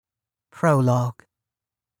Prologue.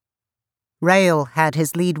 Rael had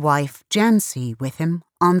his lead wife, Jancy, with him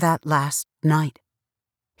on that last night.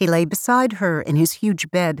 He lay beside her in his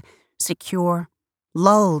huge bed, secure,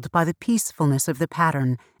 lulled by the peacefulness of the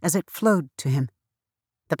pattern as it flowed to him.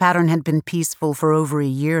 The pattern had been peaceful for over a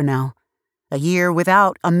year now, a year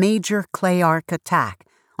without a major Clayark attack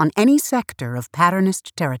on any sector of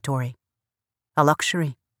patternist territory. A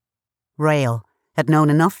luxury. Rael had known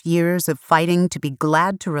enough years of fighting to be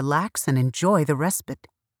glad to relax and enjoy the respite.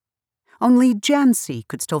 Only Jancy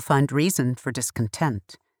could still find reason for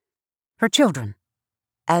discontent. Her children,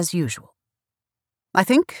 as usual. "I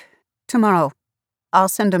think, tomorrow, I'll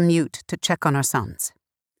send a mute to check on our sons,"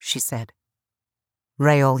 she said.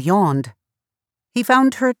 Rael yawned. He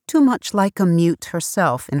found her too much like a mute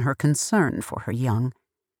herself in her concern for her young.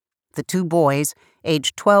 The two boys,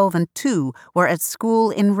 aged 12 and 2, were at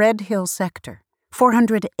school in Red Hill Sector,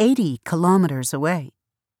 480 kilometers away.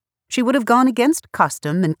 She would have gone against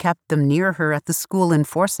custom and kept them near her at the school in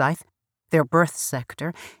Forsyth, their birth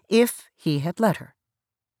sector, if he had let her.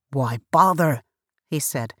 "Why bother?" he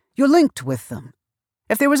said. "You're linked with them.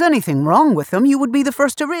 If there was anything wrong with them, you would be the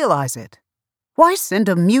first to realize it. Why send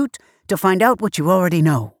a mute to find out what you already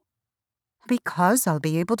know?" "Because I'll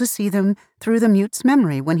be able to see them through the mute's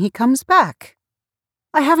memory when he comes back.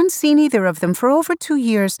 I haven't seen either of them for over 2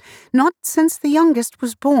 years, not since the youngest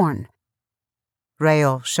was born."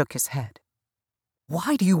 Rael shook his head.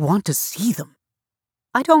 "Why do you want to see them?"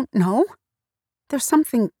 "I don't know. There's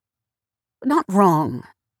something not wrong,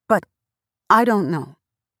 but I don't know."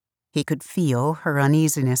 He could feel her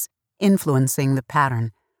uneasiness influencing the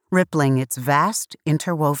pattern, rippling its vast,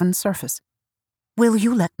 interwoven surface. "Will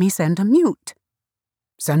you let me send a mute?"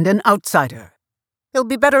 "Send an outsider. He'll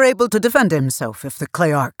be better able to defend himself if the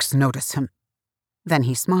Clayarks notice him." Then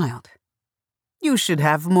he smiled. "You should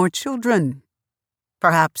have more children.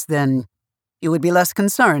 Perhaps then you would be less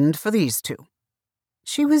concerned for these two."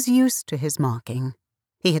 She was used to his mocking.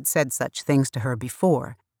 He had said such things to her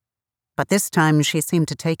before. But this time she seemed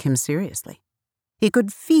to take him seriously. He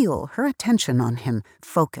could feel her attention on him,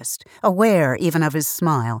 focused, aware even of his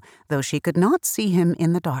smile, though she could not see him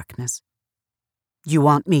in the darkness. "You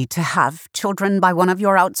want me to have children by one of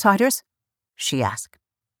your outsiders?" she asked.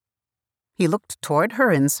 He looked toward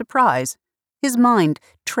her in surprise, his mind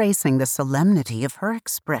tracing the solemnity of her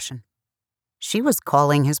expression. She was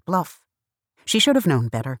calling his bluff. She should have known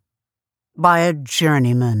better. "By a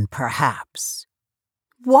journeyman, perhaps."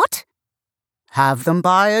 "What?" "Have them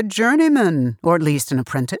by a journeyman, or at least an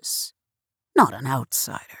apprentice. Not an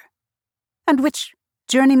outsider." "And which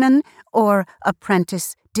journeyman or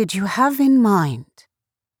apprentice did you have in mind?"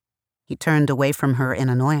 He turned away from her in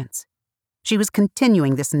annoyance. She was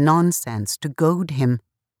continuing this nonsense to goad him.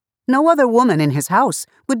 No other woman in his house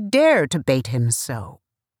would dare to bait him so.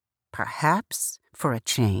 Perhaps, for a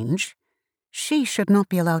change, she should not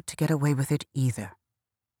be allowed to get away with it either.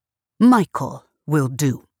 "Michael will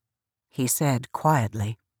do," he said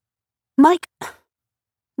quietly.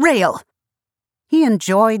 Rael!" He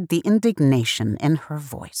enjoyed the indignation in her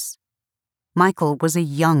voice. Michael was a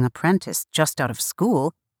young apprentice just out of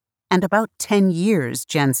school, and about 10 years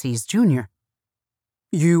Jancy's junior.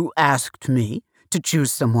 "You asked me to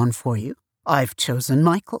choose someone for you. I've chosen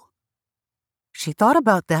Michael." She thought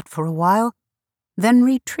about that for a while, then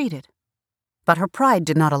retreated. But her pride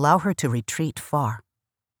did not allow her to retreat far.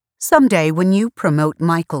 "Someday when you promote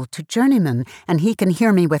Michael to journeyman and he can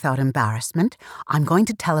hear me without embarrassment, I'm going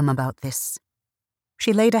to tell him about this."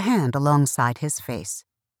 She laid a hand alongside his face.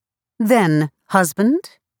 "Then,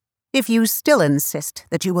 husband, if you still insist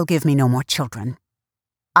that you will give me no more children,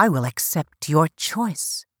 I will accept your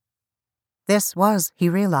choice." This was, he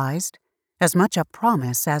realized, as much a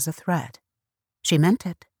promise as a threat. She meant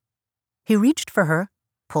it. He reached for her,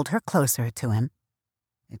 pulled her closer to him.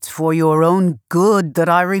 "It's for your own good that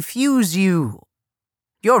I refuse you.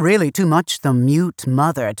 You're really too much the mute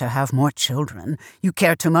mother to have more children. You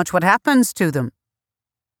care too much what happens to them.